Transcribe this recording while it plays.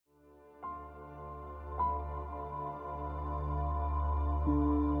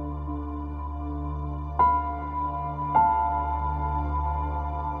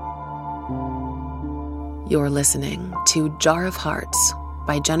You're listening to Jar of Hearts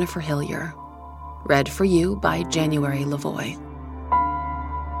by Jennifer Hillier. Read for you by January Lavoie.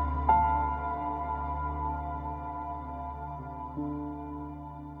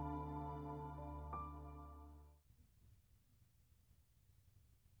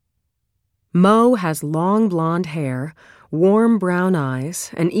 Mo has long blonde hair, warm brown eyes,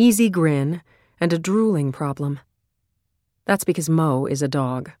 an easy grin, and a drooling problem. That's because Mo is a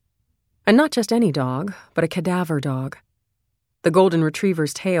dog. And not just any dog, but a cadaver dog. The golden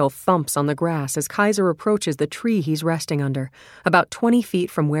retriever's tail thumps on the grass as Kaiser approaches the tree he's resting under, about 20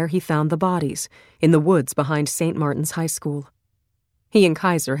 feet from where he found the bodies, in the woods behind St. Martin's High School. He and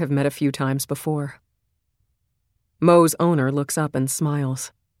Kaiser have met a few times before. Mo's owner looks up and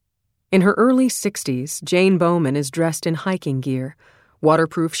smiles. In her early 60s, Jane Bowman is dressed in hiking gear,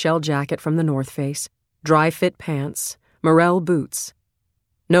 waterproof shell jacket from the North Face, dry-fit pants, Morel boots.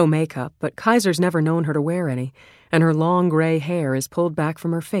 No makeup, but Kaiser's never known her to wear any, and her long gray hair is pulled back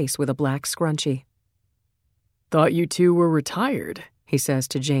from her face with a black scrunchie. "Thought you two were retired," he says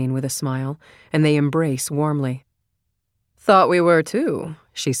to Jane with a smile, and they embrace warmly. "Thought we were too,"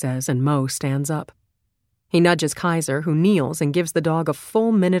 she says, and Mo stands up. He nudges Kaiser, who kneels and gives the dog a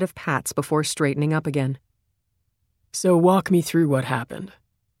full minute of pats before straightening up again. "So walk me through what happened."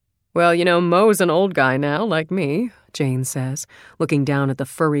 "Well, Mo's an old guy now, like me," Jane says, looking down at the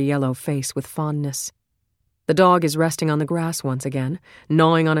furry yellow face with fondness. The dog is resting on the grass once again,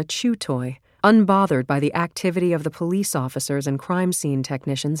 gnawing on a chew toy, unbothered by the activity of the police officers and crime scene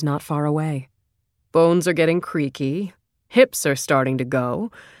technicians not far away. "Bones are getting creaky, hips are starting to go,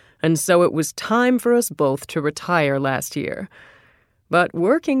 and so it was time for us both to retire last year. But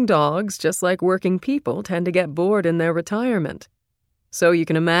working dogs, just like working people, tend to get bored in their retirement. So you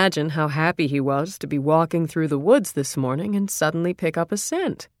can imagine how happy he was to be walking through the woods this morning and suddenly pick up a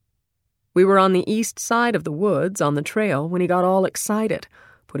scent. We were on the east side of the woods on the trail when he got all excited,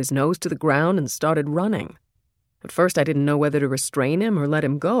 put his nose to the ground and started running. At first I didn't know whether to restrain him or let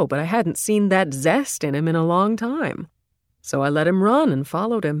him go, but I hadn't seen that zest in him in a long time. So I let him run and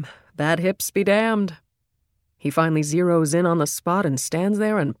followed him. Bad hips be damned. He finally zeroes in on the spot and stands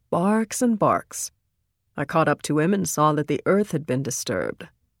there and barks and barks. I caught up to him and saw that the earth had been disturbed.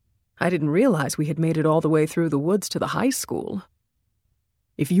 I didn't realize we had made it all the way through the woods to the high school."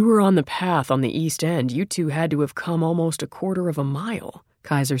 "If you were on the path on the east end, you two had to have come almost a quarter of a mile,"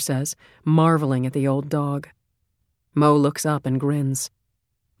 Kaiser says, marveling at the old dog. Mo looks up and grins.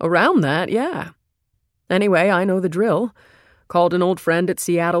 "Around that, yeah. Anyway, I know the drill. Called an old friend at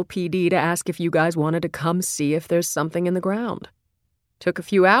Seattle PD to ask if you guys wanted to come see if there's something in the ground. Took a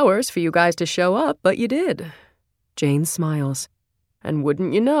few hours for you guys to show up, but you did." Jane smiles. "And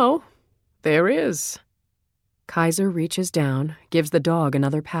wouldn't you know, there is." Kaiser reaches down, gives the dog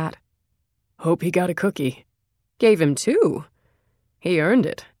another pat. "Hope he got a cookie." "Gave him 2. He earned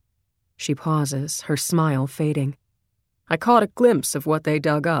it." She pauses, her smile fading. "I caught a glimpse of what they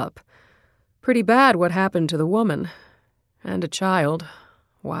dug up. Pretty bad what happened to the woman. And a child.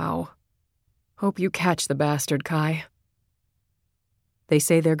 Wow. Hope you catch the bastard, Kai." They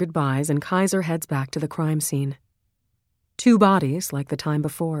say their goodbyes, and Kaiser heads back to the crime scene. 2 bodies, like the time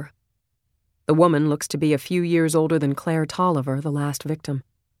before. The woman looks to be a few years older than Claire Tolliver, the last victim.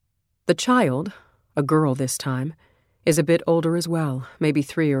 The child, a girl this time, is a bit older as well, maybe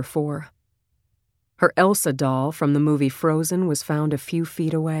 3 or 4. Her Elsa doll from the movie Frozen was found a few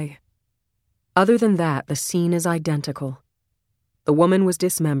feet away. Other than that, the scene is identical. The woman was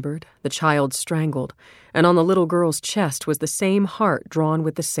dismembered, the child strangled, and on the little girl's chest was the same heart drawn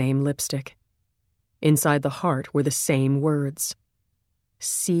with the same lipstick. Inside the heart were the same words.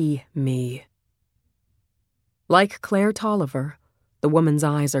 "See me." Like Claire Tolliver, the woman's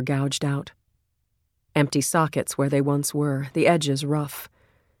eyes are gouged out. Empty sockets where they once were, the edges rough.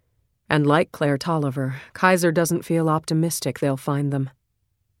 And like Claire Tolliver, Kaiser doesn't feel optimistic they'll find them.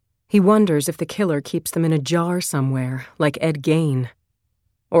 He wonders if the killer keeps them in a jar somewhere, like Ed Gein.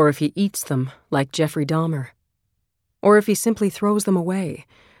 Or if he eats them, like Jeffrey Dahmer. Or if he simply throws them away,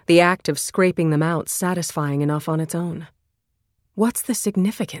 the act of scraping them out satisfying enough on its own. What's the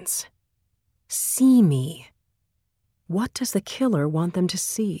significance? See me. What does the killer want them to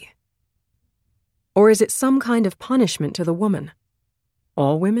see? Or is it some kind of punishment to the woman?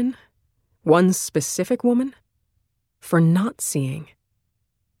 All women? One specific woman? For not seeing.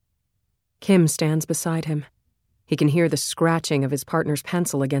 Kim stands beside him. He can hear the scratching of his partner's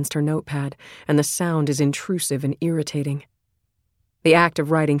pencil against her notepad, and the sound is intrusive and irritating. The act of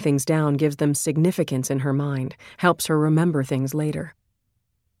writing things down gives them significance in her mind, helps her remember things later.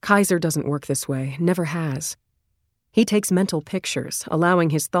 Kaiser doesn't work this way, never has. He takes mental pictures, allowing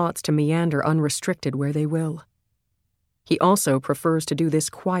his thoughts to meander unrestricted where they will. He also prefers to do this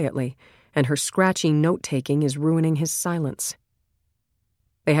quietly, and her scratchy note-taking is ruining his silence.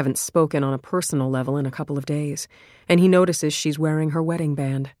 They haven't spoken on a personal level in a couple of days, and he notices she's wearing her wedding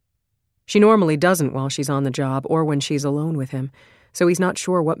band. She normally doesn't while she's on the job or when she's alone with him, so he's not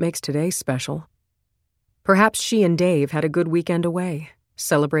sure what makes today special. Perhaps she and Dave had a good weekend away,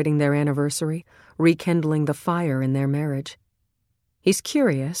 celebrating their anniversary, rekindling the fire in their marriage. He's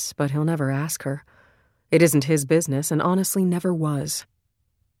curious, but he'll never ask her. It isn't his business and honestly never was.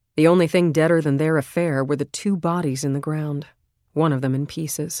 The only thing deader than their affair were the 2 bodies in the ground, one of them in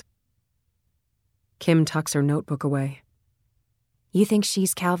pieces. Kim tucks her notebook away. You think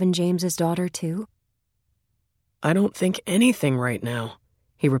she's Calvin James's daughter, too? I don't think anything right now,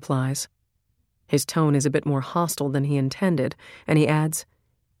 he replies. His tone is a bit more hostile than he intended, and he adds,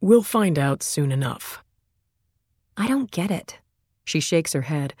 We'll find out soon enough. I don't get it. She shakes her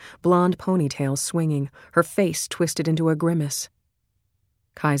head, blonde ponytail swinging, her face twisted into a grimace.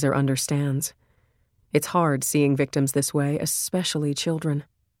 Kaiser understands. It's hard seeing victims this way, especially children.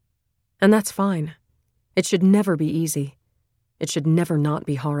 And that's fine. It should never be easy. It should never not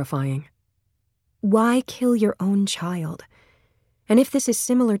be horrifying. Why kill your own child? And if this is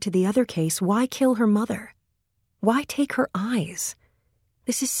similar to the other case, why kill her mother? Why take her eyes?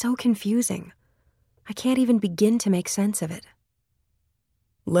 This is so confusing. I can't even begin to make sense of it.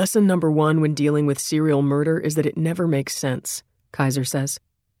 Lesson number 1 when dealing with serial murder is that it never makes sense, Kaiser says.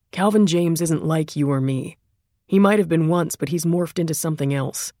 Calvin James isn't like you or me. He might have been once, but he's morphed into something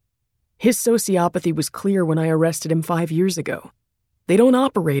else. His sociopathy was clear when I arrested him 5 years ago. They don't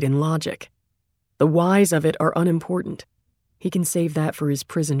operate in logic. The whys of it are unimportant. He can save that for his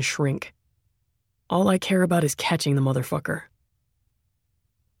prison shrink. All I care about is catching the motherfucker.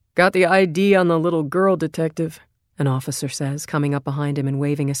 Got the ID on the little girl, detective, an officer says, coming up behind him and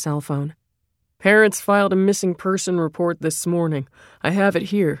waving a cell phone. Parents filed a missing person report this morning. I have it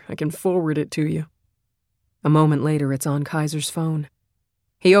here. I can forward it to you. A moment later, it's on Kaiser's phone.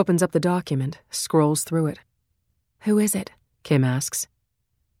 He opens up the document, scrolls through it. Who is it? Kim asks.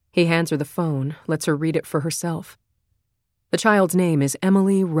 He hands her the phone, lets her read it for herself. The child's name is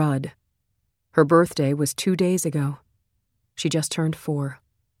Emily Rudd. Her birthday was 2 days ago. She just turned 4.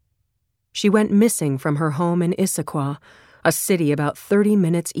 She went missing from her home in Issaquah, a city about 30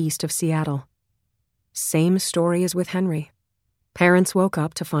 minutes east of Seattle. Same story as with Henry. Parents woke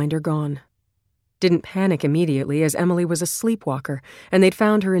up to find her gone. Didn't panic immediately as Emily was a sleepwalker, and they'd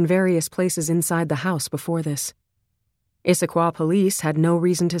found her in various places inside the house before this. Issaquah police had no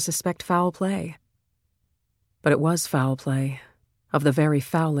reason to suspect foul play. But it was foul play, of the very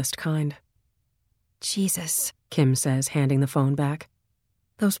foulest kind. Jesus, Kim says, handing the phone back.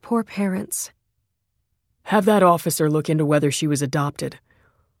 Those poor parents. Have that officer look into whether she was adopted.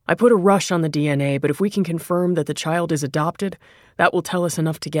 I put a rush on the DNA, but if we can confirm that the child is adopted, that will tell us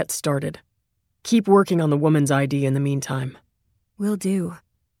enough to get started. Keep working on the woman's ID in the meantime. Will do.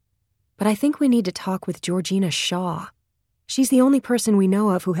 But I think we need to talk with Georgina Shaw. She's the only person we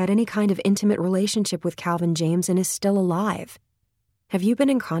know of who had any kind of intimate relationship with Calvin James and is still alive. Have you been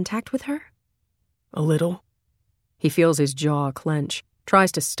in contact with her? A little. He feels his jaw clench,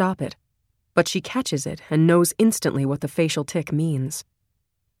 tries to stop it, but she catches it and knows instantly what the facial tic means.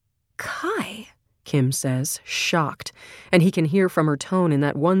 Kai, Kim says, shocked, and he can hear from her tone in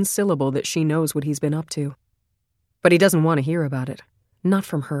that one syllable that she knows what he's been up to. But he doesn't want to hear about it, not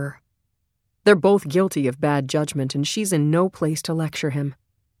from her. They're both guilty of bad judgment, and she's in no place to lecture him.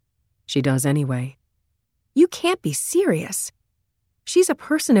 She does anyway. You can't be serious. She's a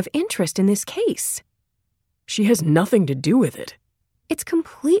person of interest in this case. She has nothing to do with it. It's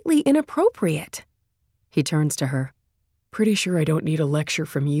completely inappropriate. He turns to her. Pretty sure I don't need a lecture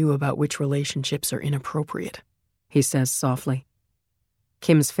from you about which relationships are inappropriate, he says softly.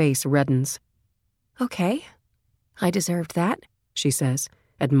 Kim's face reddens. Okay, I deserved that, she says,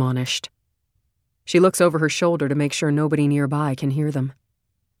 admonished. She looks over her shoulder to make sure nobody nearby can hear them.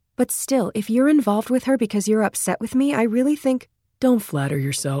 But still, if you're involved with her because you're upset with me, I really think... Don't flatter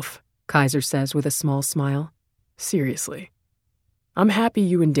yourself, Kaiser says with a small smile. Seriously. I'm happy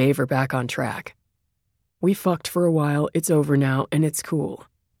you and Dave are back on track. We fucked for a while, it's over now, and it's cool.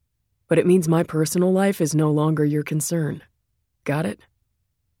 But it means my personal life is no longer your concern. Got it?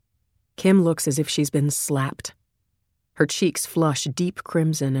 Kim looks as if she's been slapped. Her cheeks flush deep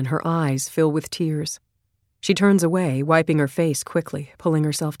crimson and her eyes fill with tears. She turns away, wiping her face quickly, pulling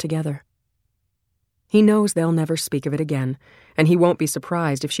herself together. He knows they'll never speak of it again, and he won't be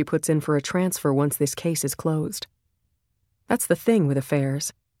surprised if she puts in for a transfer once this case is closed. That's the thing with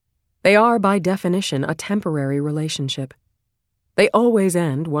affairs. They are, by definition, a temporary relationship. They always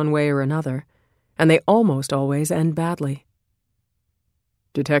end one way or another, and they almost always end badly.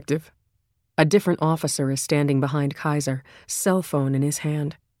 Detective? A different officer is standing behind Kaiser, cell phone in his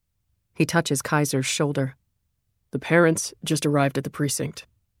hand. He touches Kaiser's shoulder. The parents just arrived at the precinct.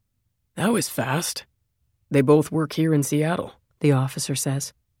 That was fast. They both work here in Seattle, the officer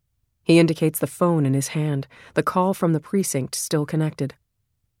says. He indicates the phone in his hand, the call from the precinct still connected.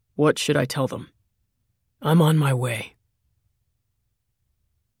 What should I tell them? I'm on my way.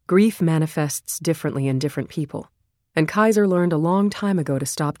 Grief manifests differently in different people, and Kaiser learned a long time ago to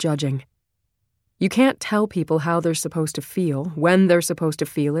stop judging. You can't tell people how they're supposed to feel, when they're supposed to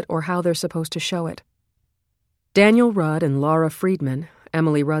feel it, or how they're supposed to show it. Daniel Rudd and Laura Friedman,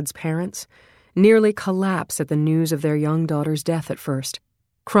 Emily Rudd's parents, nearly collapse at the news of their young daughter's death at first,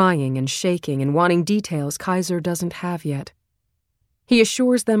 crying and shaking and wanting details Kaiser doesn't have yet. He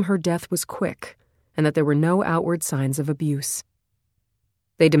assures them her death was quick and that there were no outward signs of abuse.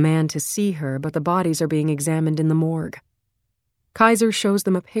 They demand to see her, but the bodies are being examined in the morgue. Kaiser shows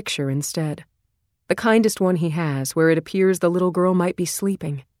them a picture instead, the kindest one he has, where it appears the little girl might be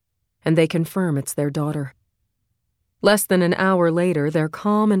sleeping, and they confirm it's their daughter. Less than an hour later, they're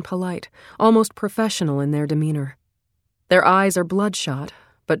calm and polite, almost professional in their demeanor. Their eyes are bloodshot,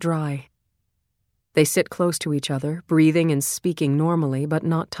 but dry. They sit close to each other, breathing and speaking normally, but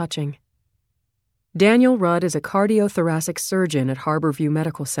not touching. Daniel Rudd is a cardiothoracic surgeon at Harborview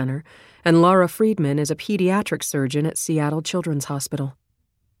Medical Center, and Laura Friedman is a pediatric surgeon at Seattle Children's Hospital.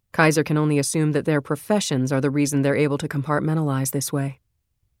 Kaiser can only assume that their professions are the reason they're able to compartmentalize this way.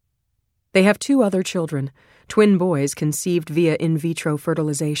 They have 2 other children, twin boys conceived via in vitro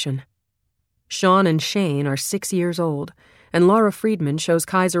fertilization. Sean and Shane are 6 years old, and Laura Friedman shows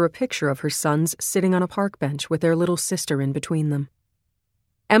Kaiser a picture of her sons sitting on a park bench with their little sister in between them.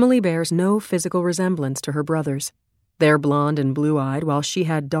 Emily bears no physical resemblance to her brothers. They're blonde and blue-eyed, while she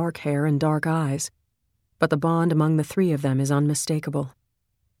had dark hair and dark eyes. But the bond among the 3 of them is unmistakable.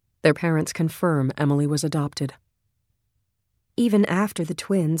 Their parents confirm Emily was adopted. Even after the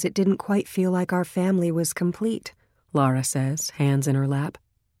twins, it didn't quite feel like our family was complete, Laura says, hands in her lap.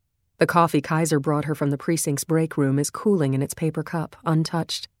 The coffee Kaiser brought her from the precinct's break room is cooling in its paper cup,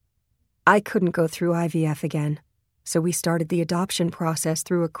 untouched. I couldn't go through IVF again, so we started the adoption process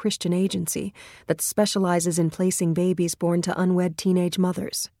through a Christian agency that specializes in placing babies born to unwed teenage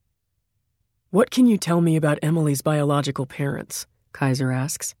mothers. What can you tell me about Emily's biological parents? Kaiser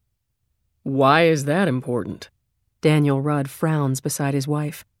asks. Why is that important? Daniel Rudd frowns beside his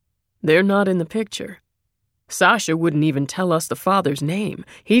wife. They're not in the picture. Sasha wouldn't even tell us the father's name.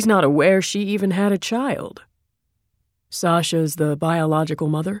 He's not aware she even had a child. Sasha's the biological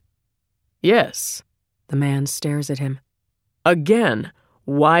mother? Yes. The man stares at him. Again,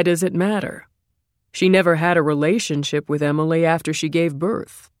 why does it matter? She never had a relationship with Emily after she gave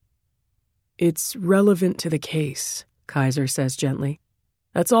birth. It's relevant to the case, Kaiser says gently.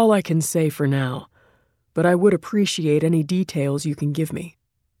 That's all I can say for now, but I would appreciate any details you can give me.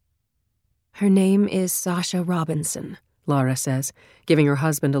 Her name is Sasha Robinson, Laura says, giving her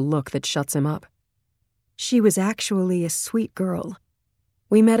husband a look that shuts him up. She was actually a sweet girl.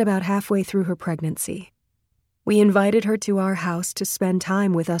 We met about halfway through her pregnancy. We invited her to our house to spend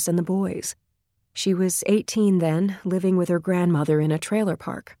time with us and the boys. She was 18 then, living with her grandmother in a trailer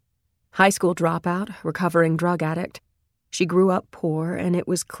park. High school dropout, recovering drug addict. She grew up poor, and it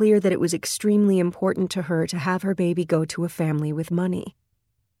was clear that it was extremely important to her to have her baby go to a family with money.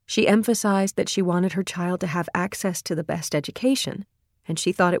 She emphasized that she wanted her child to have access to the best education, and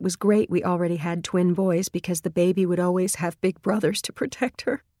she thought it was great we already had twin boys because the baby would always have big brothers to protect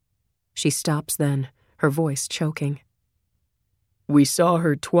her. She stops then, her voice choking. We saw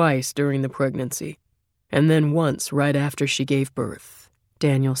her twice during the pregnancy, and then once right after she gave birth,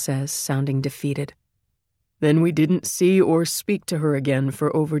 Daniel says, sounding defeated. Then we didn't see or speak to her again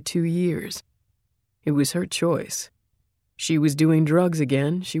for over 2 years. It was her choice. She was doing drugs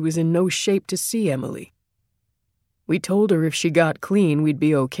again. She was in no shape to see Emily. We told her if she got clean, we'd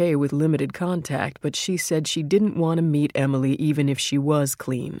be okay with limited contact, but she said she didn't want to meet Emily even if she was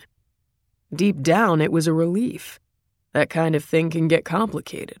clean. Deep down, it was a relief. That kind of thing can get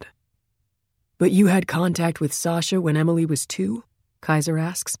complicated. But you had contact with Sasha when Emily was 2? Kaiser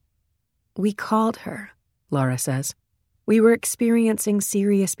asks. We called her, Laura says. We were experiencing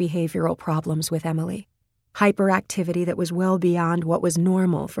serious behavioral problems with Emily. Hyperactivity that was well beyond what was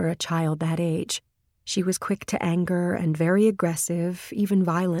normal for a child that age. She was quick to anger and very aggressive, even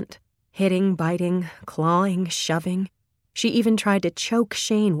violent. Hitting, biting, clawing, shoving. She even tried to choke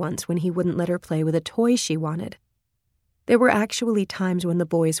Shane once when he wouldn't let her play with a toy she wanted. There were actually times when the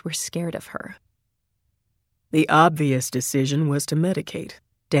boys were scared of her. The obvious decision was to medicate,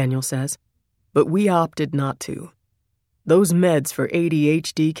 Daniel says, but we opted not to. Those meds for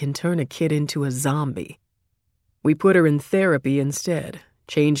ADHD can turn a kid into a zombie. We put her in therapy instead,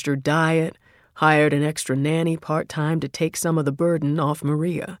 changed her diet, hired an extra nanny part-time to take some of the burden off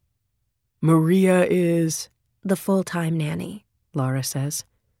Maria. Maria is... The full-time nanny, Laura says.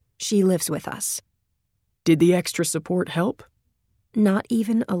 She lives with us. Did the extra support help? Not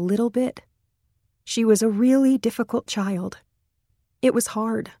even a little bit. She was a really difficult child. It was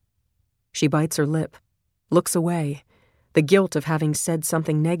hard. She bites her lip, looks away, the guilt of having said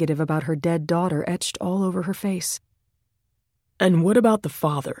something negative about her dead daughter etched all over her face. And what about the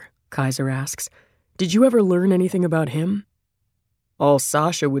father? Kaiser asks. Did you ever learn anything about him? All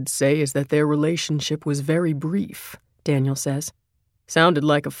Sasha would say is that their relationship was very brief, Daniel says. Sounded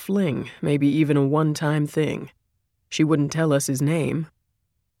like a fling, maybe even a one-time thing. She wouldn't tell us his name.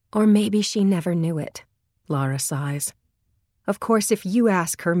 Or maybe she never knew it, Laura sighs. Of course, if you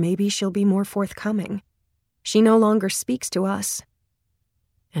ask her, maybe she'll be more forthcoming. She no longer speaks to us.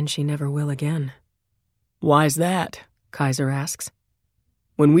 And she never will again. Why's that? Kaiser asks.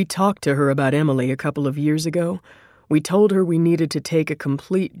 When we talked to her about Emily a couple of years ago, we told her we needed to take a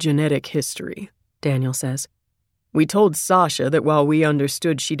complete genetic history, Daniel says. We told Sasha that while we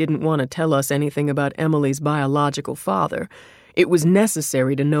understood she didn't want to tell us anything about Emily's biological father, it was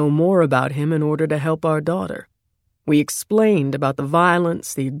necessary to know more about him in order to help our daughter. We explained about the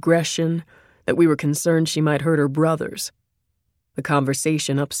violence, the aggression, that we were concerned she might hurt her brothers. The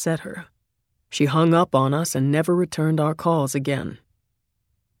conversation upset her. She hung up on us and never returned our calls again.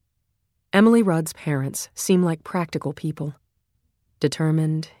 Emily Rudd's parents seem like practical people.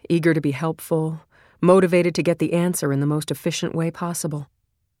 Determined, eager to be helpful, motivated to get the answer in the most efficient way possible.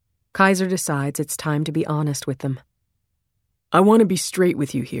 Kaiser decides it's time to be honest with them. I want to be straight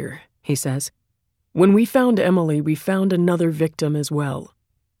with you here, he says. When we found Emily, we found another victim as well.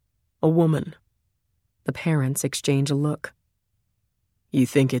 A woman. The parents exchange a look. You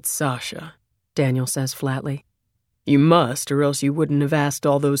think it's Sasha, Daniel says flatly. You must, or else you wouldn't have asked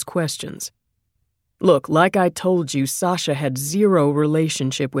all those questions. Look, like I told you, Sasha had zero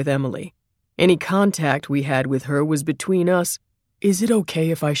relationship with Emily. Any contact we had with her was between us. Is it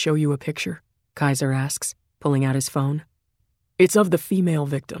okay if I show you a picture? Kaiser asks, pulling out his phone. It's of the female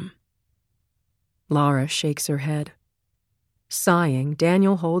victim. Laura shakes her head. Sighing,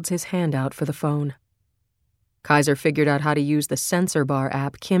 Daniel holds his hand out for the phone. Kaiser figured out how to use the Sensor Bar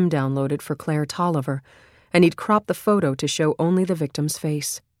app Kim downloaded for Claire Tolliver, and he'd cropped the photo to show only the victim's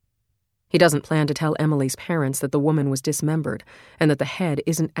face. He doesn't plan to tell Emily's parents that the woman was dismembered and that the head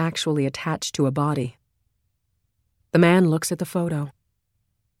isn't actually attached to a body. The man looks at the photo.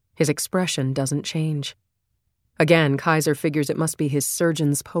 His expression doesn't change. Again, Kaiser figures it must be his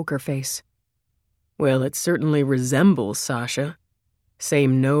surgeon's poker face. Well, it certainly resembles Sasha.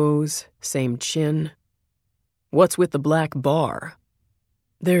 Same nose, same chin. What's with the black bar?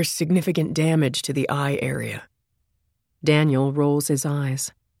 There's significant damage to the eye area. Daniel rolls his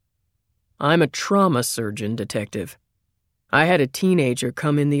eyes. I'm a trauma surgeon, detective. I had a teenager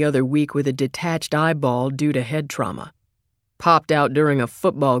come in the other week with a detached eyeball due to head trauma. Popped out during a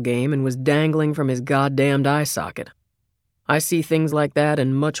football game and was dangling from his goddamned eye socket. I see things like that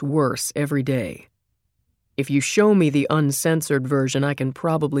and much worse every day. If you show me the uncensored version, I can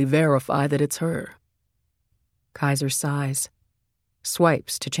probably verify that it's her. Kaiser sighs,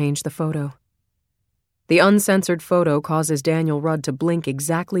 swipes to change the photo. The uncensored photo causes Daniel Rudd to blink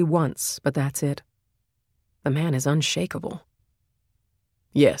exactly once, but that's it. The man is unshakable.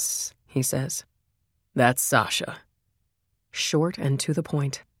 Yes, he says. That's Sasha. Short and to the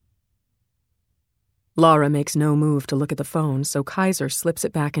point. Laura makes no move to look at the phone, so Kaiser slips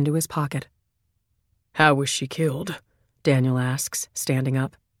it back into his pocket. How was she killed? Daniel asks, standing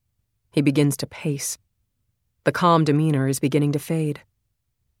up. He begins to pace. The calm demeanor is beginning to fade.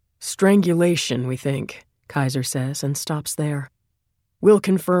 Strangulation, we think, Kaiser says, and stops there. We'll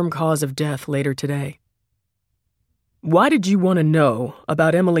confirm cause of death later today. Why did you want to know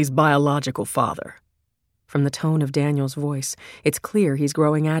about Emily's biological father? From the tone of Daniel's voice, it's clear he's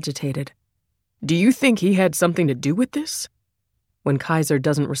growing agitated. Do you think he had something to do with this? When Kaiser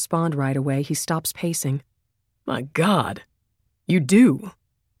doesn't respond right away, he stops pacing. My God, you do.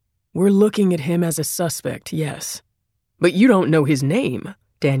 We're looking at him as a suspect, yes. But you don't know his name,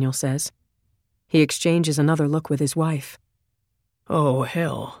 Daniel says. He exchanges another look with his wife. Oh,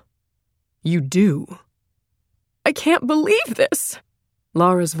 hell. You do. I can't believe this.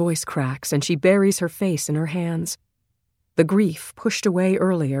 Laura's voice cracks and she buries her face in her hands. The grief, pushed away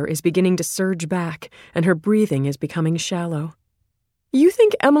earlier, is beginning to surge back, and her breathing is becoming shallow. You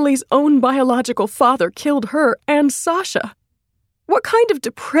think Emily's own biological father killed her and Sasha? What kind of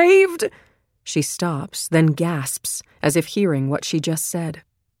depraved... She stops, then gasps, as if hearing what she just said.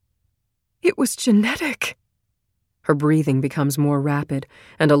 It was genetic. Her breathing becomes more rapid,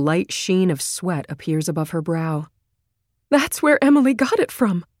 and a light sheen of sweat appears above her brow. That's where Emily got it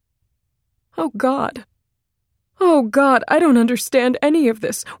from. Oh, God. Oh, God, I don't understand any of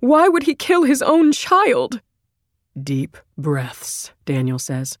this. Why would he kill his own child? Deep breaths, Daniel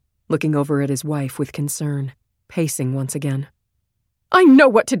says, looking over at his wife with concern, pacing once again. I know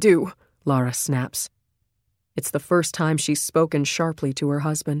what to do, Laura snaps. It's the first time she's spoken sharply to her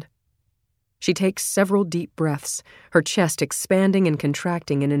husband. She takes several deep breaths, her chest expanding and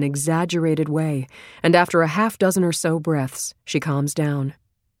contracting in an exaggerated way, and after a half-dozen or so breaths, she calms down.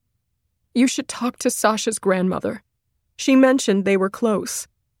 You should talk to Sasha's grandmother. She mentioned they were close,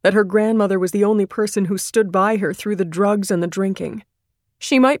 that her grandmother was the only person who stood by her through the drugs and the drinking.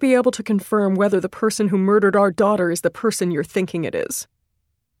 She might be able to confirm whether the person who murdered our daughter is the person you're thinking it is.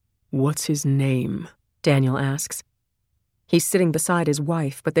 What's his name? Daniel asks. He's sitting beside his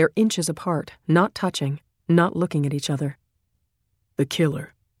wife, but they're inches apart, not touching, not looking at each other. The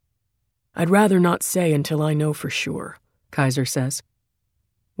killer. I'd rather not say until I know for sure, Kaiser says.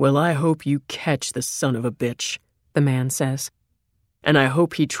 Well, I hope you catch the son of a bitch, the man says. And I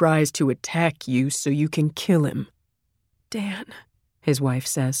hope he tries to attack you so you can kill him. Dan, his wife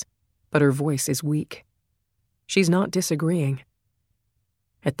says, but her voice is weak. She's not disagreeing.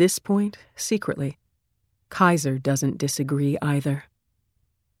 At this point, secretly, Kaiser doesn't disagree either.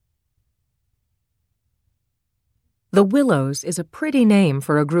 The Willows is a pretty name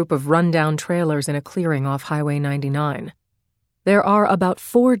for a group of rundown trailers in a clearing off Highway 99. There are about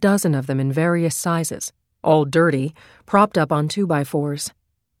 4 dozen of them in various sizes, all dirty, propped up on 2x4s.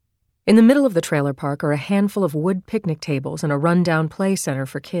 In the middle of the trailer park are a handful of wood picnic tables and a rundown play center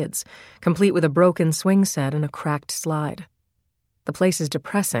for kids, complete with a broken swing set and a cracked slide. The place is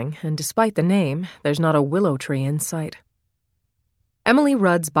depressing, and despite the name, there's not a willow tree in sight. Emily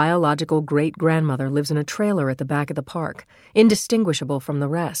Rudd's biological great-grandmother lives in a trailer at the back of the park, indistinguishable from the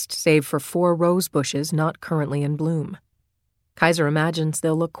rest, save for 4 rose bushes not currently in bloom. Kaiser imagines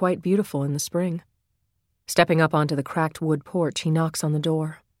they'll look quite beautiful in the spring. Stepping up onto the cracked wood porch, he knocks on the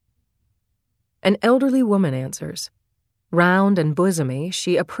door. An elderly woman answers. Round and bosomy,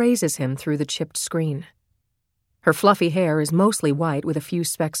 she appraises him through the chipped screen. Her fluffy hair is mostly white with a few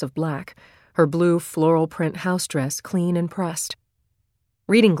specks of black, her blue floral print house dress clean and pressed.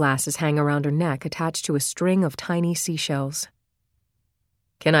 Reading glasses hang around her neck attached to a string of tiny seashells.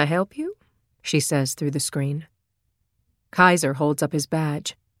 "Can I help you?" she says through the screen. Kaiser holds up his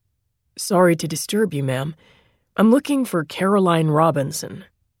badge. "Sorry to disturb you, ma'am. I'm looking for Caroline Robinson."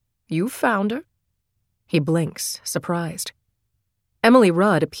 "You found her?" He blinks, surprised. Emily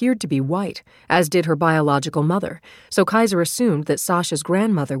Rudd appeared to be white, as did her biological mother, so Kaiser assumed that Sasha's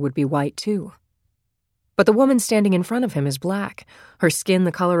grandmother would be white too. But the woman standing in front of him is black, her skin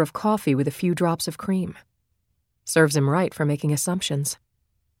the color of coffee with a few drops of cream. Serves him right for making assumptions.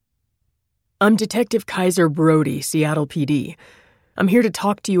 "I'm Detective Kaiser Brody, Seattle PD. I'm here to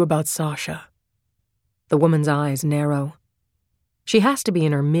talk to you about Sasha." The woman's eyes narrow. She has to be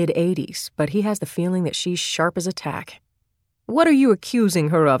in her mid-80s, but he has the feeling that she's sharp as a tack. "What are you accusing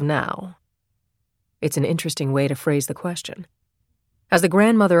her of now?" It's an interesting way to phrase the question. As the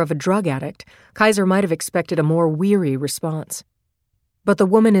grandmother of a drug addict, Kaiser might have expected a more weary response. But the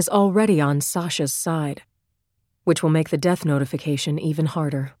woman is already on Sasha's side, which will make the death notification even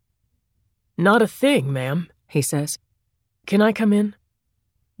harder. "Not a thing, ma'am," he says. "Can I come in?"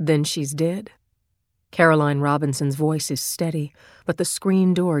 "Then she's dead." Caroline Robinson's voice is steady, but the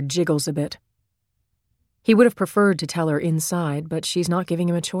screen door jiggles a bit. He would have preferred to tell her inside, but she's not giving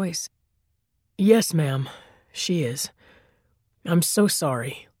him a choice. "Yes, ma'am, she is. I'm so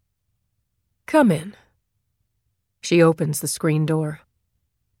sorry." "Come in." She opens the screen door.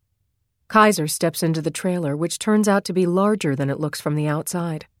 Kaiser steps into the trailer, which turns out to be larger than it looks from the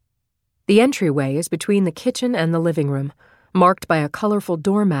outside. The entryway is between the kitchen and the living room, marked by a colorful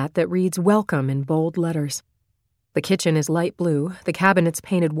doormat that reads "Welcome" in bold letters. The kitchen is light blue, the cabinets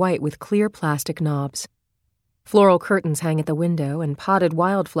painted white with clear plastic knobs. Floral curtains hang at the window, and potted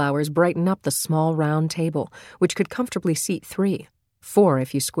wildflowers brighten up the small round table, which could comfortably seat 3, 4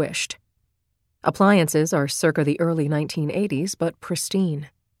 if you squished. Appliances are circa the early 1980s, but pristine.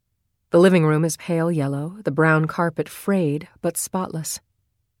 The living room is pale yellow, the brown carpet frayed but spotless.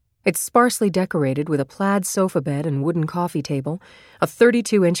 It's sparsely decorated with a plaid sofa bed and wooden coffee table, a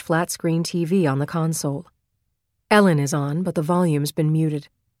 32-inch flat-screen TV on the console. Ellen is on, but the volume's been muted.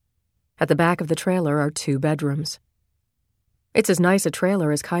 At the back of the trailer are 2 bedrooms. It's as nice a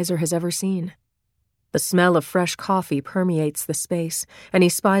trailer as Kaiser has ever seen. The smell of fresh coffee permeates the space, and he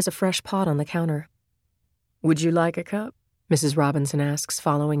spies a fresh pot on the counter. Would you like a cup? Mrs. Robinson asks,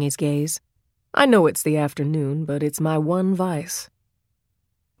 following his gaze. I know it's the afternoon, but it's my one vice.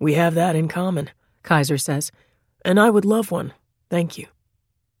 We have that in common, Kaiser says, and I would love one. Thank you.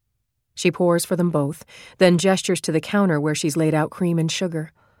 She pours for them both, then gestures to the counter where she's laid out cream and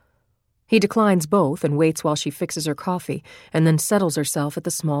sugar. He declines both and waits while she fixes her coffee and then settles herself at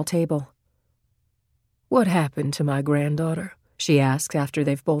the small table. What happened to my granddaughter? She asks after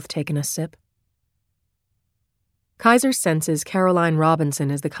they've both taken a sip. Kaiser senses Caroline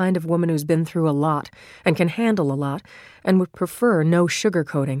Robinson is the kind of woman who's been through a lot and can handle a lot and would prefer no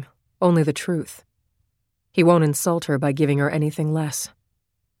sugarcoating, only the truth. He won't insult her by giving her anything less.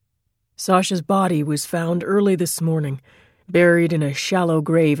 Sasha's body was found early this morning, buried in a shallow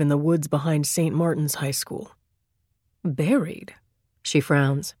grave in the woods behind St. Martin's High School. Buried? She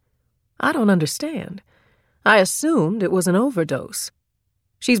frowns. I don't understand. I assumed it was an overdose.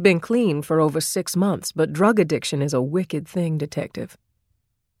 She's been clean for over 6 months, but drug addiction is a wicked thing, Detective.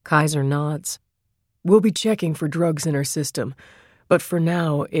 Kaiser nods. We'll be checking for drugs in her system, but for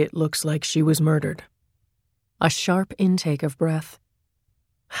now it looks like she was murdered. A sharp intake of breath.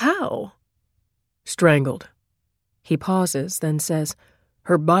 How? Strangled. He pauses, then says,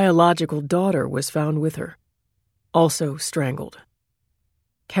 Her biological daughter was found with her. Also strangled.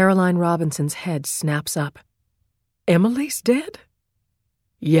 Caroline Robinson's head snaps up. Emily's dead?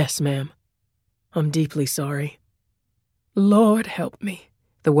 Yes, ma'am. I'm deeply sorry. Lord help me,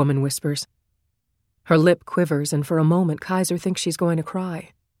 the woman whispers. Her lip quivers, and for a moment Kaiser thinks she's going to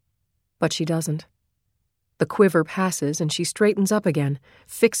cry. But she doesn't. The quiver passes, and she straightens up again,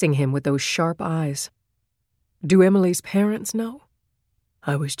 fixing him with those sharp eyes. Do Emily's parents know?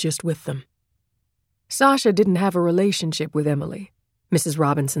 I was just with them. Sasha didn't have a relationship with Emily, Mrs.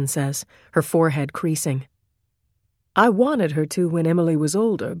 Robinson says, her forehead creasing. I wanted her to when Emily was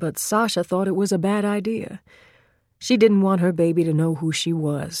older, but Sasha thought it was a bad idea. She didn't want her baby to know who she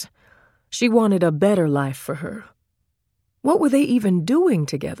was. She wanted a better life for her. What were they even doing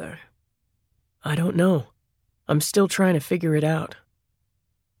together? I don't know. I'm still trying to figure it out.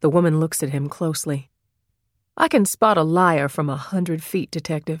 The woman looks at him closely. I can spot a liar from 100 feet,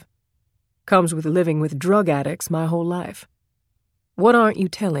 Detective. Comes with living with drug addicts my whole life. What aren't you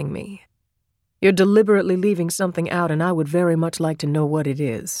telling me? You're deliberately leaving something out, and I would very much like to know what it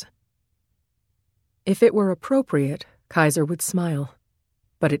is. If it were appropriate, Kaiser would smile.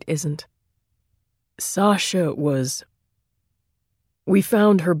 But it isn't. Sasha was... We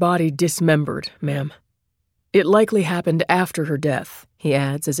found her body dismembered, ma'am. It likely happened after her death, he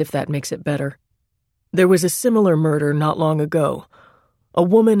adds, as if that makes it better. There was a similar murder not long ago. A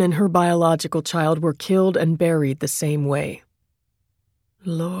woman and her biological child were killed and buried the same way.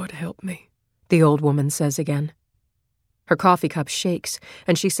 Lord help me, the old woman says again. Her coffee cup shakes,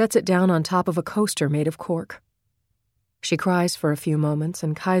 and she sets it down on top of a coaster made of cork. She cries for a few moments,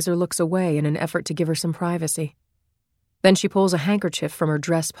 and Kaiser looks away in an effort to give her some privacy. Then she pulls a handkerchief from her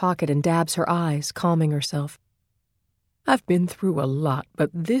dress pocket and dabs her eyes, calming herself. I've been through a lot, but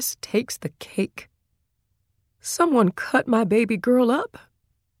this takes the cake. Someone cut my baby girl up?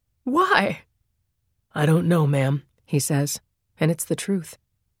 Why? I don't know, ma'am, he says, and it's the truth.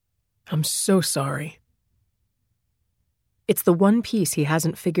 I'm so sorry. It's the one piece he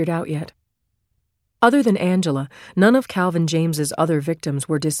hasn't figured out yet. Other than Angela, none of Calvin James's other victims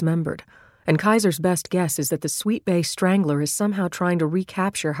were dismembered, and Kaiser's best guess is that the Sweet Bay Strangler is somehow trying to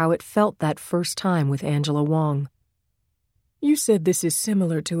recapture how it felt that first time with Angela Wong. You said this is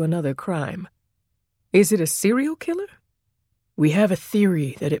similar to another crime. Is it a serial killer? We have a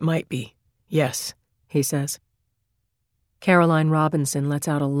theory that it might be. Yes, he says. Caroline Robinson lets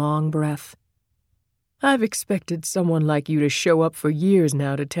out a long breath. I've expected someone like you to show up for years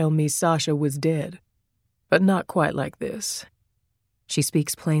now to tell me Sasha was dead. But not quite like this. She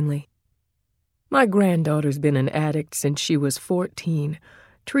speaks plainly. My granddaughter's been an addict since she was 14,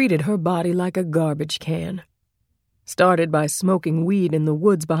 treated her body like a garbage can. Started by smoking weed in the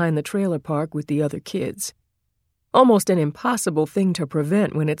woods behind the trailer park with the other kids. Almost an impossible thing to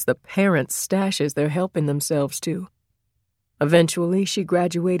prevent when it's the parents' stashes they're helping themselves to. Eventually, she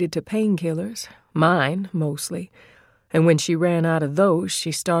graduated to painkillers, mine mostly, and when she ran out of those,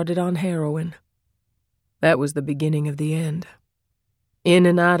 she started on heroin. That was the beginning of the end. In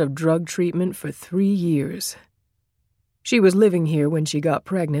and out of drug treatment for 3 years. She was living here when she got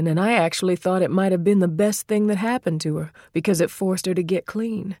pregnant, and I actually thought it might have been the best thing that happened to her because it forced her to get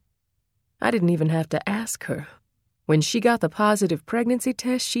clean. I didn't even have to ask her. When she got the positive pregnancy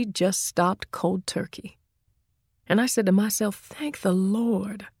test, she just stopped cold turkey. And I said to myself, thank the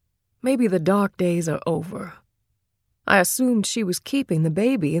Lord. Maybe the dark days are over. I assumed she was keeping the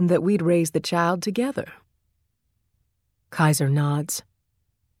baby and that we'd raise the child together. Kaiser nods.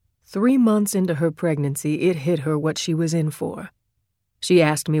 3 months into her pregnancy, it hit her what she was in for. She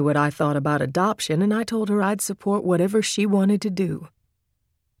asked me what I thought about adoption, and I told her I'd support whatever she wanted to do.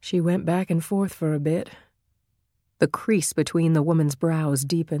 She went back and forth for a bit. The crease between the woman's brows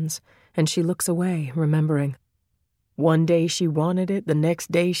deepens, and she looks away, remembering. One day she wanted it, the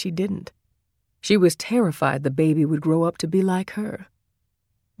next day she didn't. She was terrified the baby would grow up to be like her.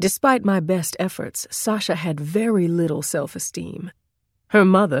 Despite my best efforts, Sasha had very little self-esteem. Her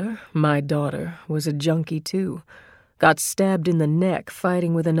mother, my daughter, was a junkie too. Got stabbed in the neck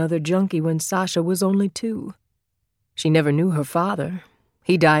fighting with another junkie when Sasha was only 2. She never knew her father.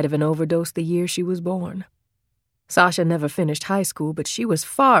 He died of an overdose the year she was born. Sasha never finished high school, but she was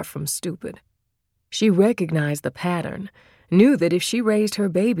far from stupid. She recognized the pattern, knew that if she raised her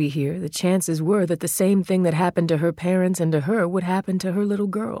baby here, the chances were that the same thing that happened to her parents and to her would happen to her little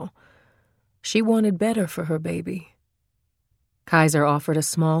girl. She wanted better for her baby. Kaiser offered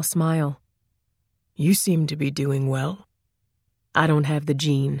a small smile. You seem to be doing well. I don't have the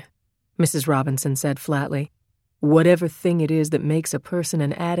gene, Mrs. Robinson said flatly. Whatever thing it is that makes a person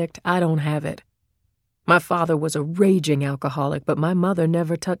an addict, I don't have it. My father was a raging alcoholic, but my mother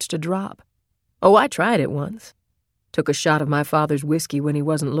never touched a drop. Oh, I tried it once. Took a shot of my father's whiskey when he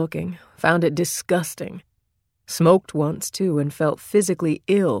wasn't looking. Found it disgusting. Smoked once, too, and felt physically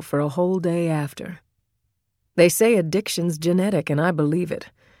ill for a whole day after. They say addiction's genetic, and I believe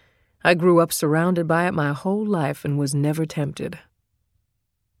it. I grew up surrounded by it my whole life and was never tempted.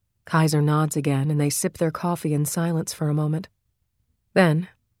 Kaiser nods again, and they sip their coffee in silence for a moment. Then,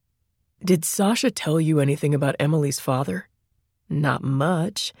 did Sasha tell you anything about Emily's father? Not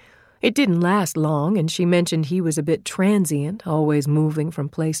much. It didn't last long, and she mentioned he was a bit transient, always moving from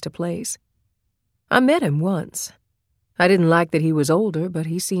place to place. I met him once. I didn't like that he was older, but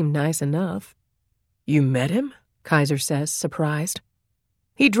he seemed nice enough. You met him? Kaiser says, surprised.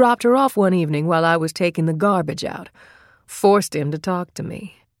 He dropped her off one evening while I was taking the garbage out. Forced him to talk to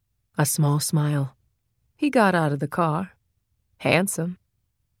me. A small smile. He got out of the car. Handsome.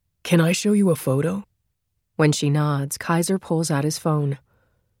 Can I show you a photo? When she nods, Kaiser pulls out his phone.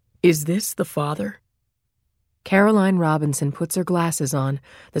 Is this the father? Caroline Robinson puts her glasses on,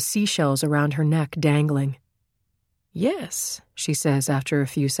 the seashells around her neck dangling. Yes, she says after a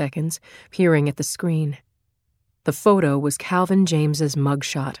few seconds, peering at the screen. The photo was Calvin James's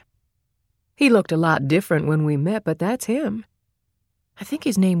mugshot. He looked a lot different when we met, but that's him. I think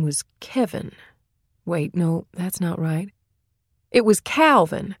his name was Kevin. Wait, no, that's not right. It was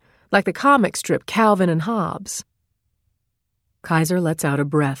Calvin, like the comic strip Calvin and Hobbes. Kaiser lets out a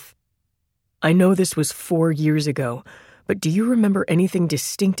breath. I know this was 4 years ago, but do you remember anything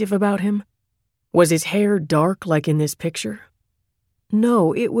distinctive about him? Was his hair dark like in this picture?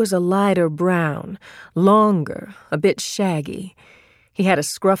 No, it was a lighter brown, longer, a bit shaggy. He had a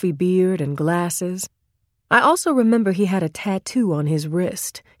scruffy beard and glasses. I also remember he had a tattoo on his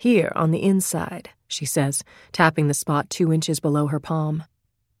wrist, here on the inside, she says, tapping the spot 2 inches below her palm.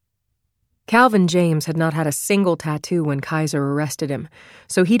 Calvin James had not had a single tattoo when Kaiser arrested him,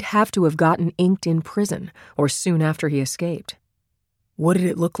 so he'd have to have gotten inked in prison or soon after he escaped. What did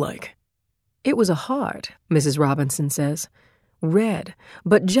it look like? It was a heart, Mrs. Robinson says. Red,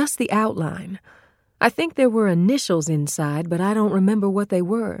 but just the outline. I think there were initials inside, but I don't remember what they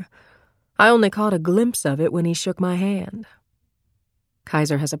were. I only caught a glimpse of it when he shook my hand.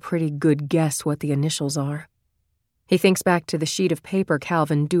 Kaiser has a pretty good guess what the initials are. He thinks back to the sheet of paper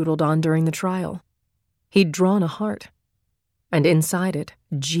Calvin doodled on during the trial. He'd drawn a heart, and inside it,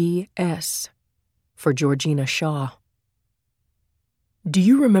 G.S. for Georgina Shaw. Do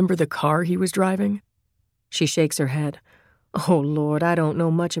you remember the car he was driving? She shakes her head. Oh, Lord, I don't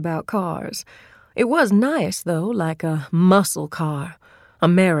know much about cars. It was nice, though, like a muscle car.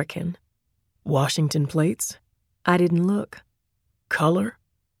 American. Washington plates? I didn't look. Color?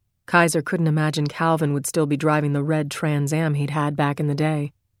 Kaiser couldn't imagine Calvin would still be driving the red Trans Am he'd had back in the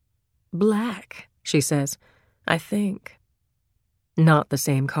day. Black, she says. I think. Not the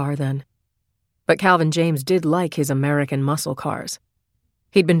same car, then. But Calvin James did like his American muscle cars.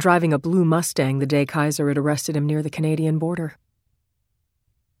 He'd been driving a blue Mustang the day Kaiser had arrested him near the Canadian border.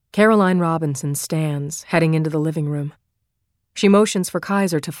 Caroline Robinson stands, heading into the living room. She motions for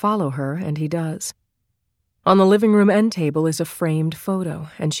Kaiser to follow her, and he does. On the living room end table is a framed photo,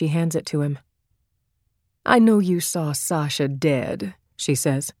 and she hands it to him. I know you saw Sasha dead, she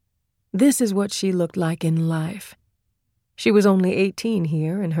says. This is what she looked like in life. She was only 18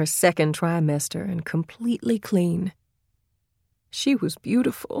 here in her second trimester and completely clean. She was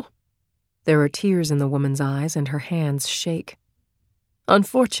beautiful. There are tears in the woman's eyes and her hands shake.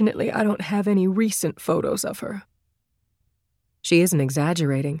 Unfortunately, I don't have any recent photos of her. She isn't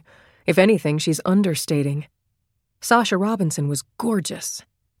exaggerating. If anything, she's understating. Sasha Robinson was gorgeous.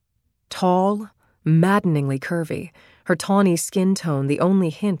 Tall, maddeningly curvy, her tawny skin tone the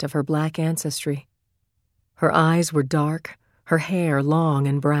only hint of her black ancestry. Her eyes were dark, her hair long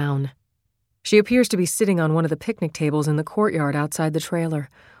and brown. She appears to be sitting on one of the picnic tables in the courtyard outside the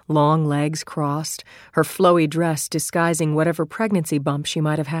trailer, long legs crossed, her flowy dress disguising whatever pregnancy bump she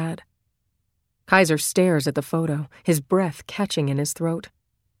might have had. Kaiser stares at the photo, his breath catching in his throat.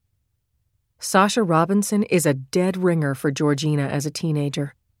 Sasha Robinson is a dead ringer for Georgina as a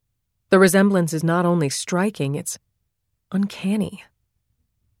teenager. The resemblance is not only striking, it's uncanny.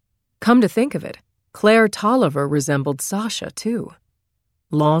 Come to think of it, Claire Tolliver resembled Sasha, too.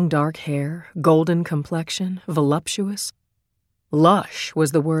 Long dark hair, golden complexion, voluptuous. Lush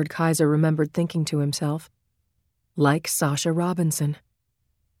was the word Kaiser remembered thinking to himself. Like Sasha Robinson.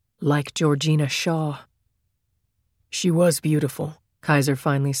 Like Georgina Shaw. She was beautiful, Kaiser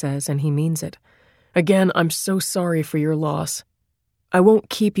finally says, and he means it. Again, I'm so sorry for your loss. I won't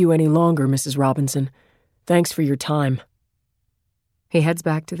keep you any longer, Mrs. Robinson. Thanks for your time. He heads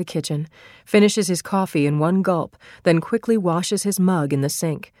back to the kitchen, finishes his coffee in one gulp, then quickly washes his mug in the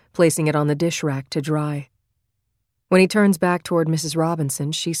sink, placing it on the dish rack to dry. When he turns back toward Mrs.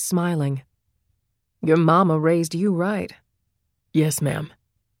 Robinson, she's smiling. Your mama raised you right. Yes, ma'am.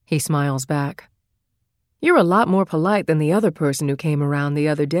 He smiles back. You're a lot more polite than the other person who came around the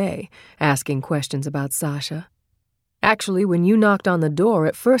other day, asking questions about Sasha. Actually, when you knocked on the door,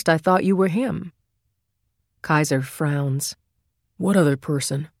 at first I thought you were him. Kaiser frowns. What other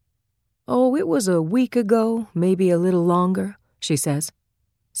person? Oh, it was a week ago, maybe a little longer, she says.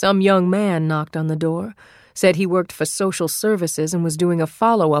 Some young man knocked on the door, said he worked for social services and was doing a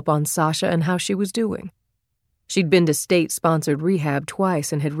follow-up on Sasha and how she was doing. She'd been to state-sponsored rehab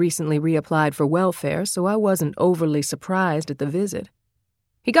twice and had recently reapplied for welfare, so I wasn't overly surprised at the visit.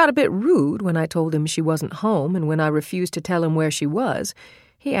 He got a bit rude when I told him she wasn't home, and when I refused to tell him where she was,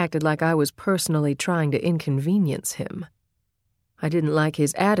 he acted like I was personally trying to inconvenience him. I didn't like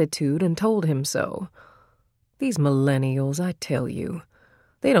his attitude and told him so. These millennials, I tell you,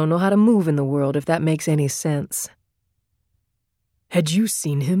 they don't know how to move in the world, if that makes any sense. Had you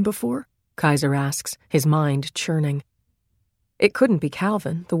seen him before? Kaiser asks, his mind churning. It couldn't be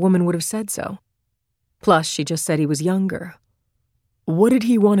Calvin. The woman would have said so. Plus, she just said he was younger. What did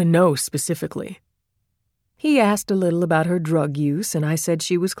he want to know specifically? He asked a little about her drug use, and I said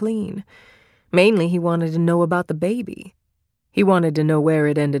she was clean. Mainly, he wanted to know about the baby. He wanted to know where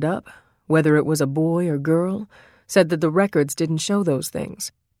it ended up, whether it was a boy or girl, said that the records didn't show those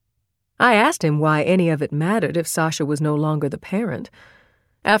things. I asked him why any of it mattered if Sasha was no longer the parent.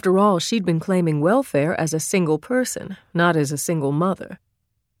 After all, she'd been claiming welfare as a single person, not as a single mother.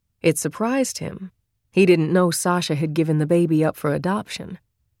 It surprised him. He didn't know Sasha had given the baby up for adoption.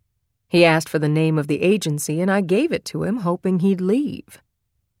 He asked for the name of the agency, and I gave it to him, hoping he'd leave.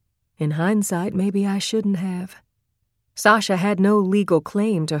 In hindsight, maybe I shouldn't have. Sasha had no legal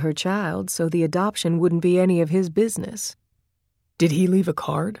claim to her child, so the adoption wouldn't be any of his business. Did he leave a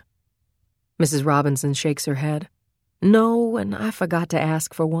card? Mrs. Robinson shakes her head. No, and I forgot to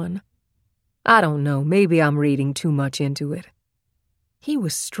ask for one. I don't know, maybe I'm reading too much into it. He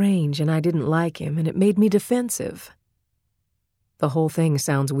was strange, and I didn't like him, and it made me defensive. The whole thing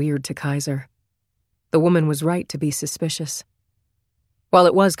sounds weird to Kaiser. The woman was right to be suspicious. While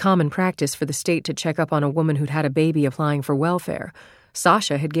it was common practice for the state to check up on a woman who'd had a baby applying for welfare,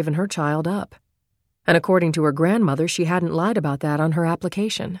 Sasha had given her child up. And according to her grandmother, she hadn't lied about that on her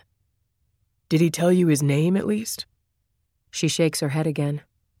application. Did he tell you his name, at least? She shakes her head again.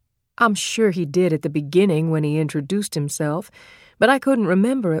 I'm sure he did at the beginning when he introduced himself, but I couldn't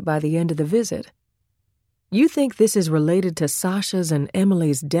remember it by the end of the visit. You think this is related to Sasha's and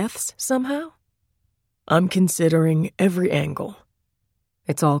Emily's deaths somehow? I'm considering every angle.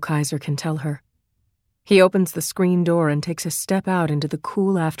 It's all Kaiser can tell her. He opens the screen door and takes a step out into the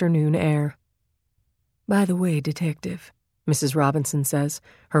cool afternoon air. By the way, Detective, Mrs. Robinson says,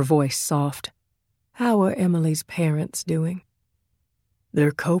 her voice soft. How are Emily's parents doing?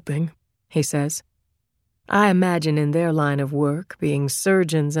 They're coping, he says. I imagine in their line of work, being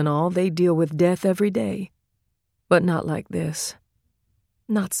surgeons and all, they deal with death every day. But not like this.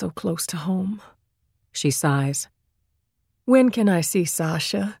 Not so close to home. She sighs. When can I see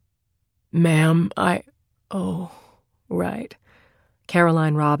Sasha? Ma'am, Oh, right.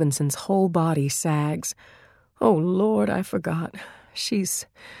 Caroline Robinson's whole body sags. Oh, Lord, I forgot. She's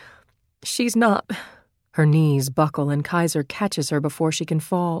not... Her knees buckle and Kaiser catches her before she can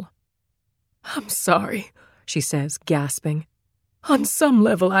fall. I'm sorry, she says, gasping. On some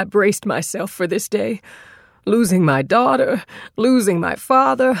level, I braced myself for this day. Losing my daughter, losing my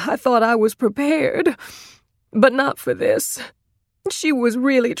father, I thought I was prepared. But not for this. She was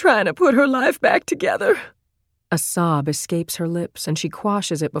really trying to put her life back together. A sob escapes her lips, and she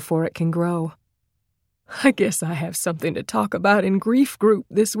quashes it before it can grow. I guess I have something to talk about in grief group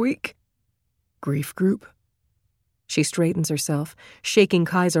this week. Grief group? She straightens herself, shaking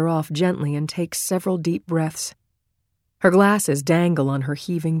Kaiser off gently, and takes several deep breaths. Her glasses dangle on her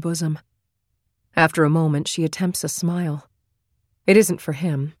heaving bosom. After a moment, she attempts a smile. It isn't for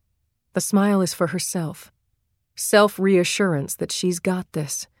him. The smile is for herself. Self-reassurance that she's got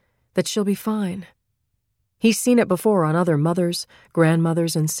this, that she'll be fine. He's seen it before on other mothers,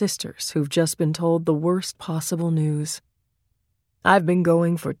 grandmothers, and sisters who've just been told the worst possible news. I've been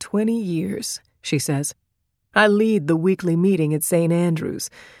going for 20 years, she says. I lead the weekly meeting at St. Andrew's,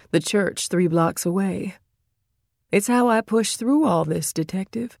 the church 3 blocks away. It's how I push through all this,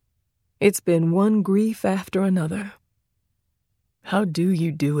 Detective. It's been one grief after another. How do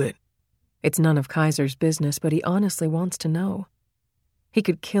you do it? It's none of Kaiser's business, but he honestly wants to know. He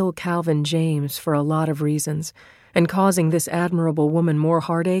could kill Calvin James for a lot of reasons, and causing this admirable woman more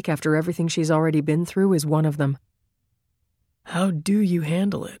heartache after everything she's already been through is one of them. How do you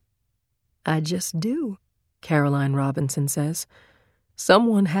handle it? I just do, Caroline Robinson says.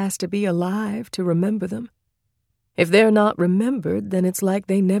 Someone has to be alive to remember them. If they're not remembered, then it's like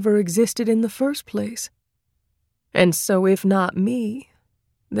they never existed in the first place. And so if not me,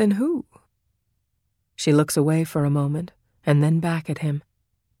 then who? She looks away for a moment, and then back at him.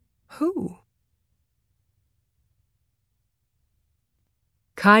 Who?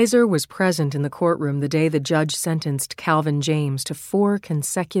 Kaiser was present in the courtroom the day the judge sentenced Calvin James to 4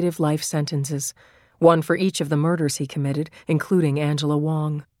 consecutive life sentences, one for each of the murders he committed, including Angela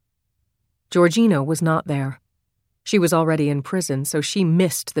Wong. Georgina was not there. She was already in prison, so she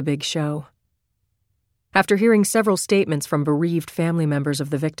missed the big show. After hearing several statements from bereaved family members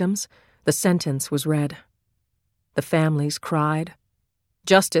of the victims, the sentence was read. The families cried.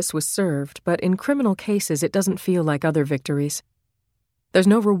 Justice was served, but in criminal cases it doesn't feel like other victories. There's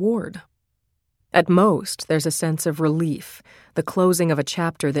no reward. At most, there's a sense of relief, the closing of a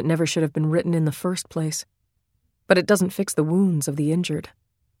chapter that never should have been written in the first place. But it doesn't fix the wounds of the injured.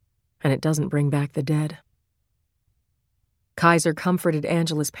 And it doesn't bring back the dead. Kaiser comforted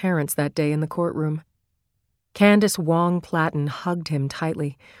Angela's parents that day in the courtroom. Candace Wong Platten hugged him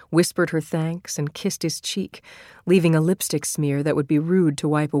tightly, whispered her thanks, and kissed his cheek, leaving a lipstick smear that would be rude to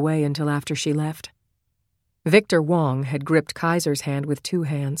wipe away until after she left. Victor Wong had gripped Kaiser's hand with 2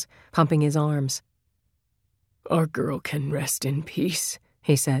 hands, pumping his arms. Our girl can rest in peace,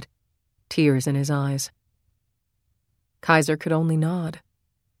 he said, tears in his eyes. Kaiser could only nod.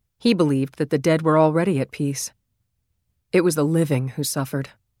 He believed that the dead were already at peace. It was the living who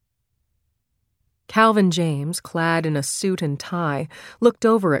suffered. Calvin James, clad in a suit and tie, looked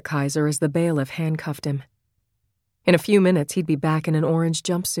over at Kaiser as the bailiff handcuffed him. In a few minutes, he'd be back in an orange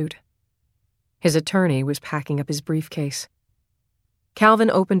jumpsuit. His attorney was packing up his briefcase.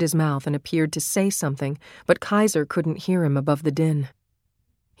 Calvin opened his mouth and appeared to say something, but Kaiser couldn't hear him above the din.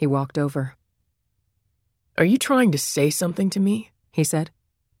 He walked over. Are you trying to say something to me? He said.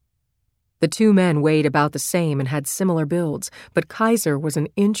 The 2 men weighed about the same and had similar builds, but Kaiser was an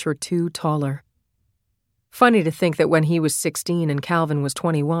inch or 2 taller. Funny to think that when he was 16 and Calvin was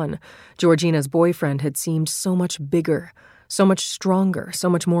 21, Georgina's boyfriend had seemed so much bigger, so much stronger, so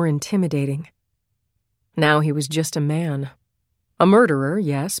much more intimidating. Now he was just a man. A murderer,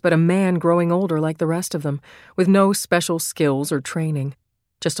 yes, but a man growing older like the rest of them, with no special skills or training,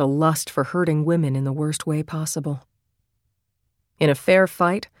 just a lust for hurting women in the worst way possible. In a fair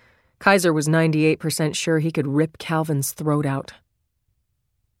fight, Kaiser was 98% sure he could rip Calvin's throat out.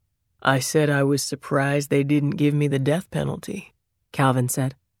 I said I was surprised they didn't give me the death penalty, Calvin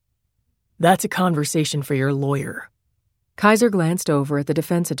said. That's a conversation for your lawyer. Kaiser glanced over at the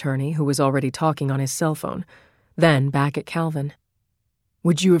defense attorney, who was already talking on his cell phone, then back at Calvin.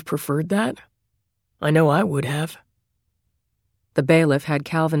 Would you have preferred that? I know I would have. The bailiff had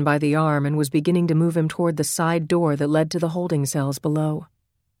Calvin by the arm and was beginning to move him toward the side door that led to the holding cells below.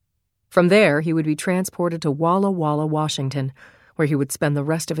 From there, he would be transported to Walla Walla, Washington, where he would spend the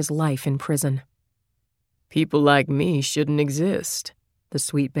rest of his life in prison. People like me shouldn't exist, the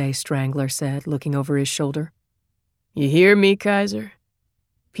Sweet Bay Strangler said, looking over his shoulder. You hear me, Kaiser?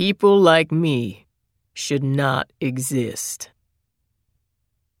 People like me should not exist.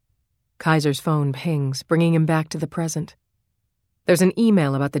 Kaiser's phone pings, bringing him back to the present. There's an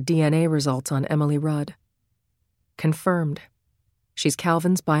email about the DNA results on Emily Rudd. Confirmed. She's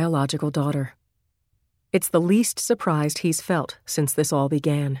Calvin's biological daughter. It's the least surprised he's felt since this all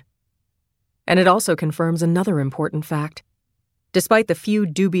began. And it also confirms another important fact. Despite the few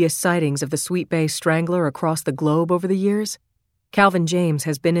dubious sightings of the Sweet Bay Strangler across the globe over the years, Calvin James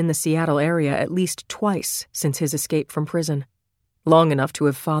has been in the Seattle area at least twice since his escape from prison, long enough to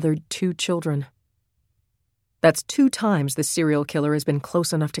have fathered 2 children. That's 2 times the serial killer has been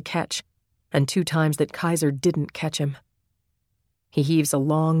close enough to catch, and 2 times that Kaiser didn't catch him. He heaves a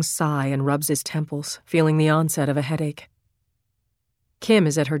long sigh and rubs his temples, feeling the onset of a headache. Kim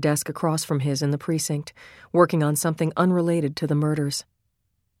is at her desk across from his in the precinct, working on something unrelated to the murders.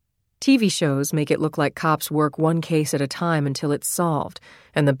 TV shows make it look like cops work one case at a time until it's solved,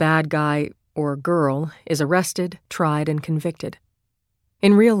 and the bad guy, or girl, is arrested, tried, and convicted.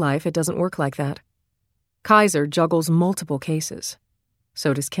 In real life, it doesn't work like that. Kaiser juggles multiple cases.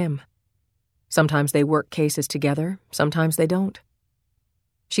 So does Kim. Sometimes they work cases together, sometimes they don't.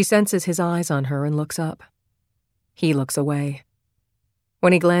 She senses his eyes on her and looks up. He looks away.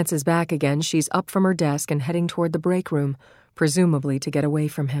 When he glances back again, she's up from her desk and heading toward the break room, presumably to get away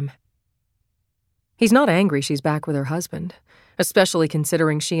from him. He's not angry she's back with her husband, especially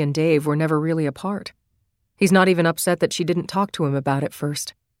considering she and Dave were never really apart. He's not even upset that she didn't talk to him about it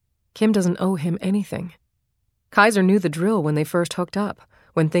first. Kim doesn't owe him anything. Kaiser knew the drill when they first hooked up,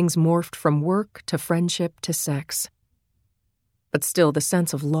 when things morphed from work to friendship to sex. But still, the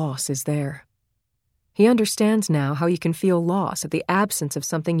sense of loss is there. He understands now how you can feel loss at the absence of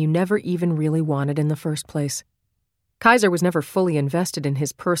something you never even really wanted in the first place. Kaiser was never fully invested in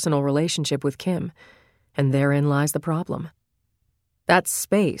his personal relationship with Kim, and therein lies the problem. That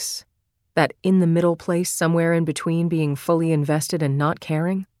space, that in-the-middle place somewhere in between being fully invested and not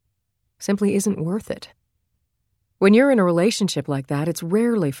caring, simply isn't worth it. When you're in a relationship like that, it's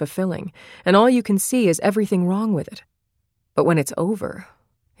rarely fulfilling, and all you can see is everything wrong with it. But when it's over,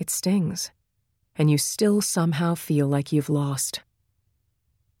 it stings, and you still somehow feel like you've lost.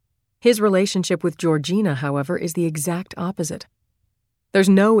 His relationship with Georgina, however, is the exact opposite. There's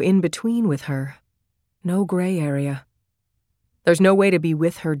no in-between with her, no gray area. There's no way to be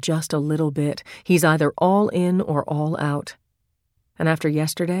with her just a little bit. He's either all in or all out. And after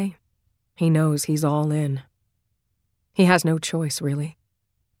yesterday, he knows he's all in. He has no choice, really.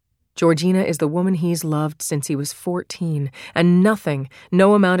 Georgina is the woman he's loved since he was 14, and nothing,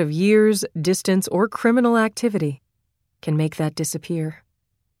 no amount of years, distance, or criminal activity can make that disappear.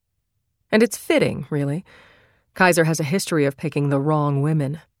 And it's fitting, really. Kaiser has a history of picking the wrong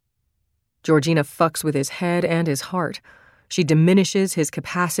women. Georgina fucks with his head and his heart. She diminishes his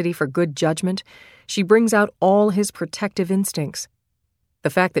capacity for good judgment. She brings out all his protective instincts. The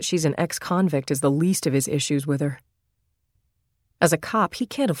fact that she's an ex-convict is the least of his issues with her. As a cop, he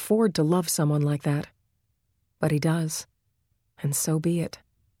can't afford to love someone like that. But he does. And so be it.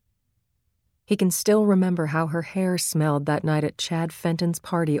 He can still remember how her hair smelled that night at Chad Fenton's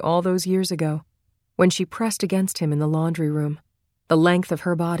party all those years ago, when she pressed against him in the laundry room, the length of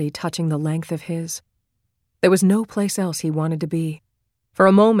her body touching the length of his. There was no place else he wanted to be. For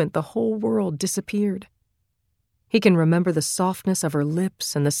a moment, the whole world disappeared. He can remember the softness of her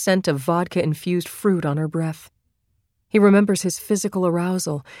lips and the scent of vodka-infused fruit on her breath. He remembers his physical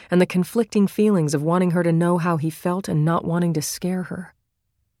arousal and the conflicting feelings of wanting her to know how he felt and not wanting to scare her.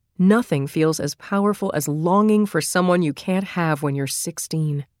 Nothing feels as powerful as longing for someone you can't have when you're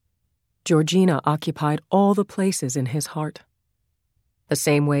 16. Georgina occupied all the places in his heart. The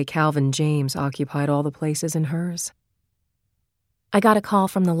same way Calvin James occupied all the places in hers. "I got a call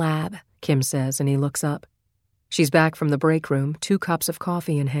from the lab," Kim says, and he looks up. She's back from the break room, 2 cups of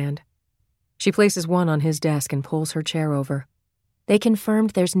coffee in hand. She places one on his desk and pulls her chair over. "They confirmed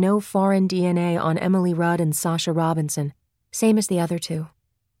there's no foreign DNA on Emily Rudd and Sasha Robinson, same as the other 2.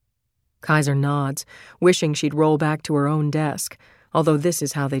 Kaiser nods, wishing she'd roll back to her own desk, although this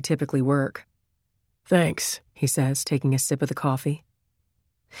is how they typically work. "Thanks," he says, taking a sip of the coffee.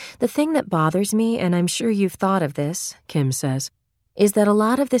 "The thing that bothers me, and I'm sure you've thought of this," Kim says, "is that a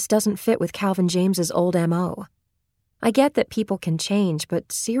lot of this doesn't fit with Calvin James's old M.O. I get that people can change,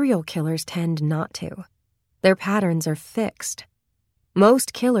 but serial killers tend not to. Their patterns are fixed.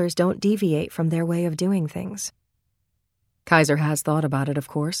 Most killers don't deviate from their way of doing things." Kaiser has thought about it, of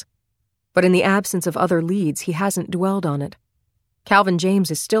course. But in the absence of other leads, he hasn't dwelled on it. Calvin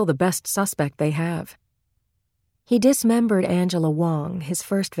James is still the best suspect they have. He dismembered Angela Wong, his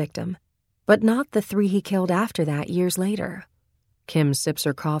first victim, but not the 3 he killed after that years later. Kim sips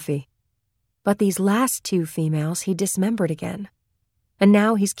her coffee. But these last 2 females he dismembered again. And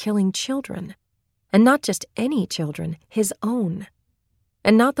now he's killing children. And not just any children, his own.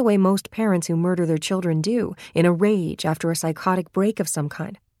 And not the way most parents who murder their children do, in a rage after a psychotic break of some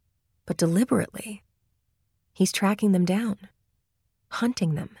kind, but deliberately. He's tracking them down,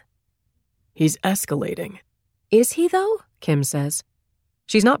 hunting them. He's escalating. Is he, though? Kim says.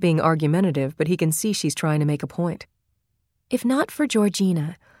 She's not being argumentative, but he can see she's trying to make a point. If not for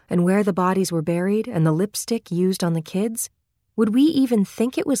Georgina and where the bodies were buried and the lipstick used on the kids, would we even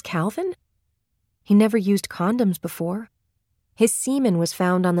think it was Calvin? He never used condoms before. His semen was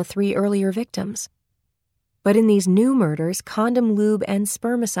found on the 3 earlier victims. But in these new murders, condom lube and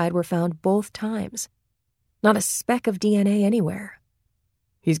spermicide were found both times. Not a speck of DNA anywhere.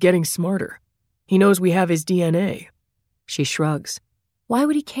 He's getting smarter. He knows we have his DNA. She shrugs. Why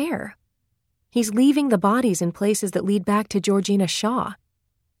would he care? He's leaving the bodies in places that lead back to Georgina Shaw.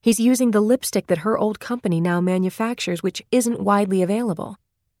 He's using the lipstick that her old company now manufactures, which isn't widely available.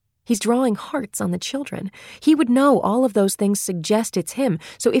 He's drawing hearts on the children. He would know all of those things suggest it's him,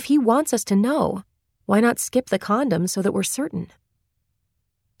 so if he wants us to know, why not skip the condoms so that we're certain?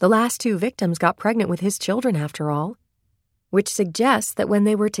 The last 2 victims got pregnant with his children, after all, which suggests that when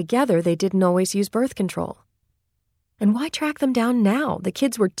they were together, they didn't always use birth control. And why track them down now? The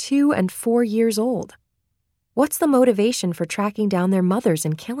kids were 2 and 4 years old. What's the motivation for tracking down their mothers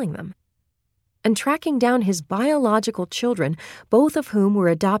and killing them? And tracking down his biological children, both of whom were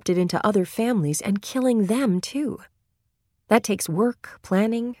adopted into other families, and killing them, too. That takes work,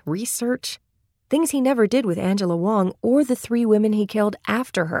 planning, research, things he never did with Angela Wong or the 3 women he killed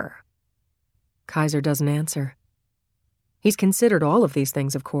after her. Kaiser doesn't answer. He's considered all of these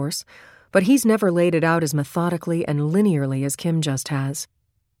things, of course, but he's never laid it out as methodically and linearly as Kim just has.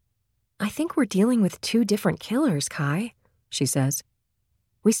 I think we're dealing with 2 different killers, Kai, she says.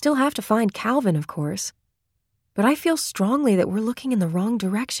 We still have to find Calvin, of course, but I feel strongly that we're looking in the wrong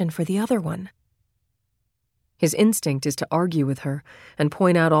direction for the other one. His instinct is to argue with her and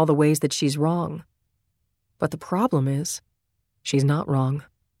point out all the ways that she's wrong. But the problem is, she's not wrong.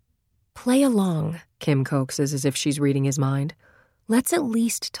 Play along, Kim coaxes as if she's reading his mind. Let's at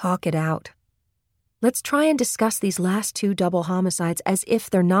least talk it out. Let's try and discuss these last 2 double homicides as if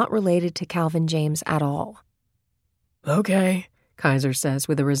they're not related to Calvin James at all. Okay, Kaiser says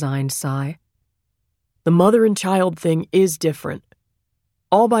with a resigned sigh. The mother and child thing is different.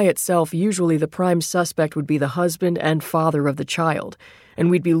 All by itself, usually the prime suspect would be the husband and father of the child, and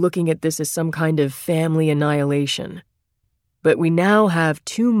we'd be looking at this as some kind of family annihilation. But we now have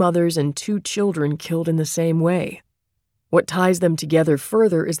 2 mothers and 2 children killed in the same way. What ties them together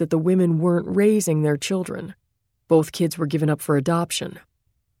further is that the women weren't raising their children. Both kids were given up for adoption.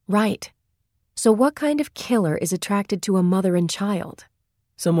 Right. So what kind of killer is attracted to a mother and child?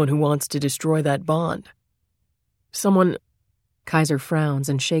 Someone who wants to destroy that bond. Someone... Kaiser frowns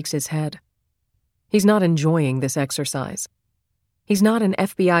and shakes his head. He's not enjoying this exercise. He's not an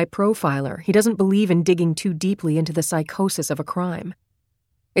FBI profiler. He doesn't believe in digging too deeply into the psychosis of a crime.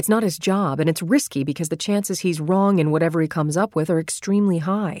 It's not his job, and it's risky because the chances he's wrong in whatever he comes up with are extremely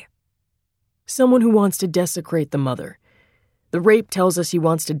high. Someone who wants to desecrate the mother. The rape tells us he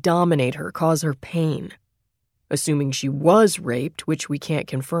wants to dominate her, cause her pain. Assuming she was raped, which we can't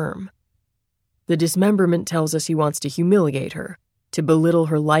confirm. The dismemberment tells us he wants to humiliate her, to belittle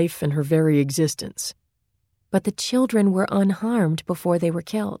her life and her very existence. But the children were unharmed before they were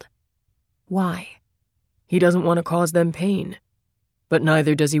killed. Why? He doesn't want to cause them pain, but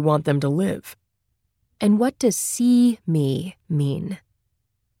neither does he want them to live. And what does see me mean?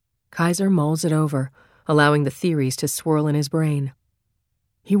 Kaiser mulls it over, allowing the theories to swirl in his brain.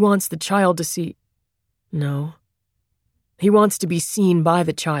 He wants the child to see... No. He wants to be seen by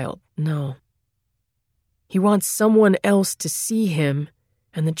the child. No. He wants someone else to see him,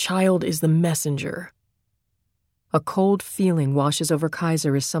 and the child is the messenger. A cold feeling washes over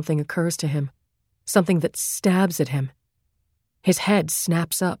Kaiser as something occurs to him, something that stabs at him. His head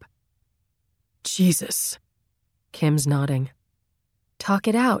snaps up. Jesus. Kim's nodding. Talk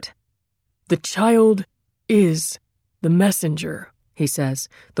it out. The child is the messenger, he says,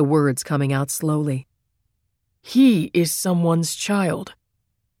 the words coming out slowly. He is someone's child.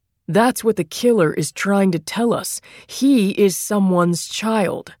 That's what the killer is trying to tell us. He is someone's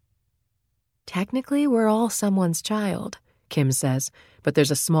child. Technically, we're all someone's child, Kim says, but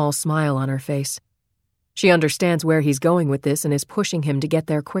there's a small smile on her face. She understands where he's going with this and is pushing him to get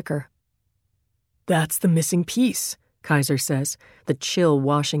there quicker. That's the missing piece, Kaiser says, the chill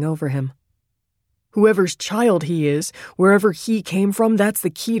washing over him. Whoever's child he is, wherever he came from, that's the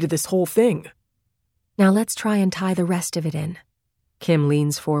key to this whole thing. Now let's try and tie the rest of it in. Kim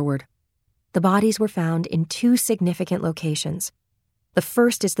leans forward. The bodies were found in 2 significant locations. The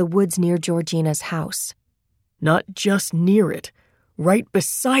first is the woods near Georgina's house. Not just near it, right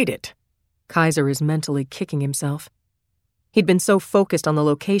beside it. Kaiser is mentally kicking himself. He'd been so focused on the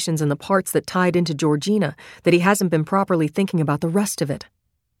locations and the parts that tied into Georgina that he hasn't been properly thinking about the rest of it.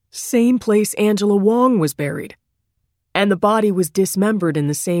 Same place Angela Wong was buried. And the body was dismembered in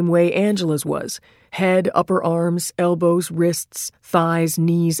the same way Angela's was. Head, upper arms, elbows, wrists, thighs,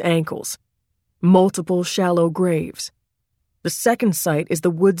 knees, ankles. Multiple shallow graves. The second site is the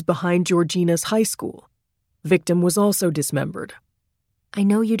woods behind Georgina's high school. Victim was also dismembered. I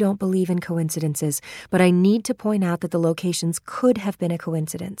know you don't believe in coincidences, but I need to point out that the locations could have been a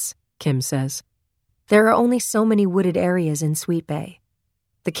coincidence, Kim says. There are only so many wooded areas in Sweet Bay.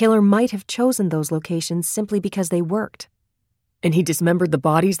 The killer might have chosen those locations simply because they worked. And he dismembered the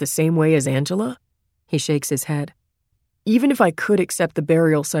bodies the same way as Angela? He shakes his head. Even if I could accept the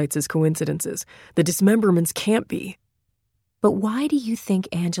burial sites as coincidences, the dismemberments can't be. But why do you think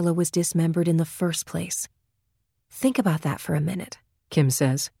Angela was dismembered in the first place? Think about that for a minute, Kim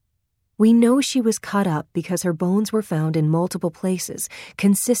says. We know she was cut up because her bones were found in multiple places,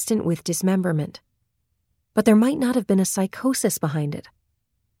 consistent with dismemberment. But there might not have been a psychosis behind it.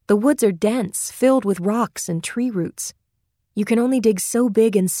 The woods are dense, filled with rocks and tree roots. You can only dig so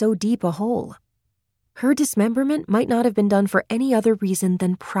big and so deep a hole. Her dismemberment might not have been done for any other reason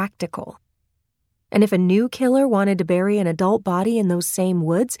than practical. And if a new killer wanted to bury an adult body in those same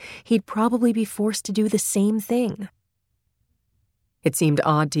woods, he'd probably be forced to do the same thing. It seemed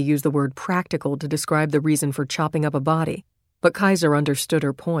odd to use the word practical to describe the reason for chopping up a body, but Kaiser understood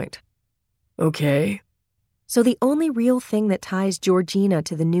her point. Okay. So the only real thing that ties Georgina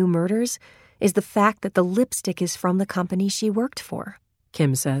to the new murders is the fact that the lipstick is from the company she worked for,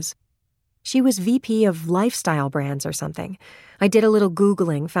 Kim says. She was VP of lifestyle brands or something. I did a little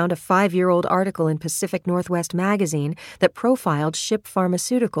Googling, found a 5-year-old article in Pacific Northwest magazine that profiled Ship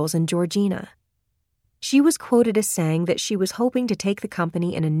Pharmaceuticals and Georgina. She was quoted as saying that she was hoping to take the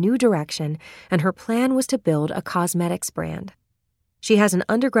company in a new direction, and her plan was to build a cosmetics brand. She has an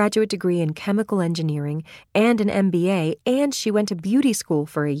undergraduate degree in chemical engineering and an MBA, and she went to beauty school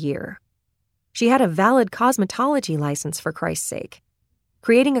for a year. She had a valid cosmetology license, for Christ's sake.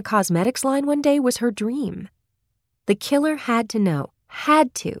 Creating a cosmetics line one day was her dream. The killer had to know,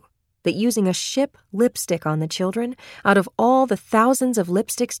 that using a Ship lipstick on the children, out of all the thousands of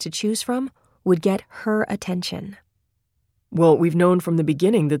lipsticks to choose from, would get her attention. Well, we've known from the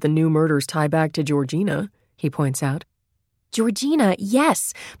beginning that the new murders tie back to Georgina, he points out. Georgina,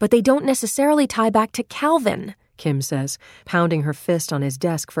 yes, but they don't necessarily tie back to Calvin, Kim says, pounding her fist on his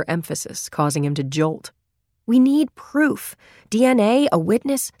desk for emphasis, causing him to jolt. We need proof, DNA, a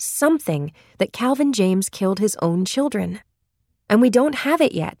witness, something that Calvin James killed his own children. And we don't have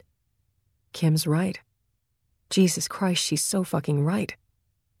it yet. Kim's right. Jesus Christ, she's so fucking right.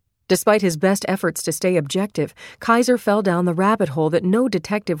 Despite his best efforts to stay objective, Kaiser fell down the rabbit hole that no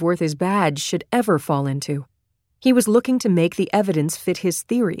detective worth his badge should ever fall into. He was looking to make the evidence fit his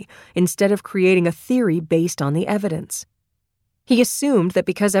theory, instead of creating a theory based on the evidence. He assumed that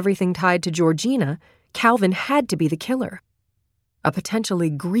because everything tied to Georgina, Calvin had to be the killer. A potentially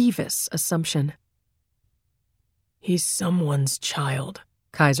grievous assumption. He's someone's child,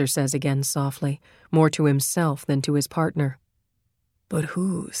 Kaiser says again softly, more to himself than to his partner. But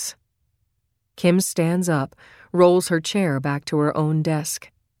whose? Kim stands up, rolls her chair back to her own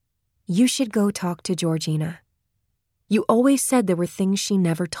desk. You should go talk to Georgina. You always said there were things she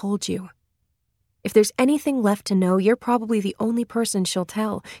never told you. If there's anything left to know, you're probably the only person she'll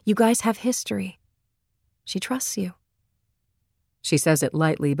tell. You guys have history. She trusts you. She says it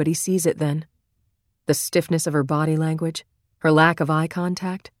lightly, but he sees it then. The stiffness of her body language, her lack of eye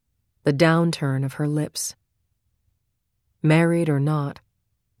contact, the downturn of her lips. Married or not,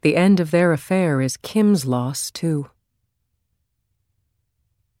 the end of their affair is Kim's loss, too.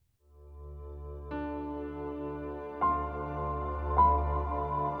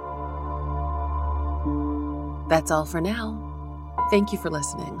 That's all for now. Thank you for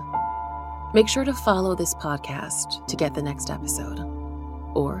listening. Make sure to follow this podcast to get the next episode.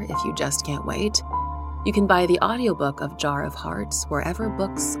 Or if you just can't wait, you can buy the audiobook of Jar of Hearts wherever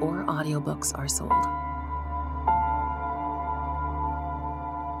books or audiobooks are sold.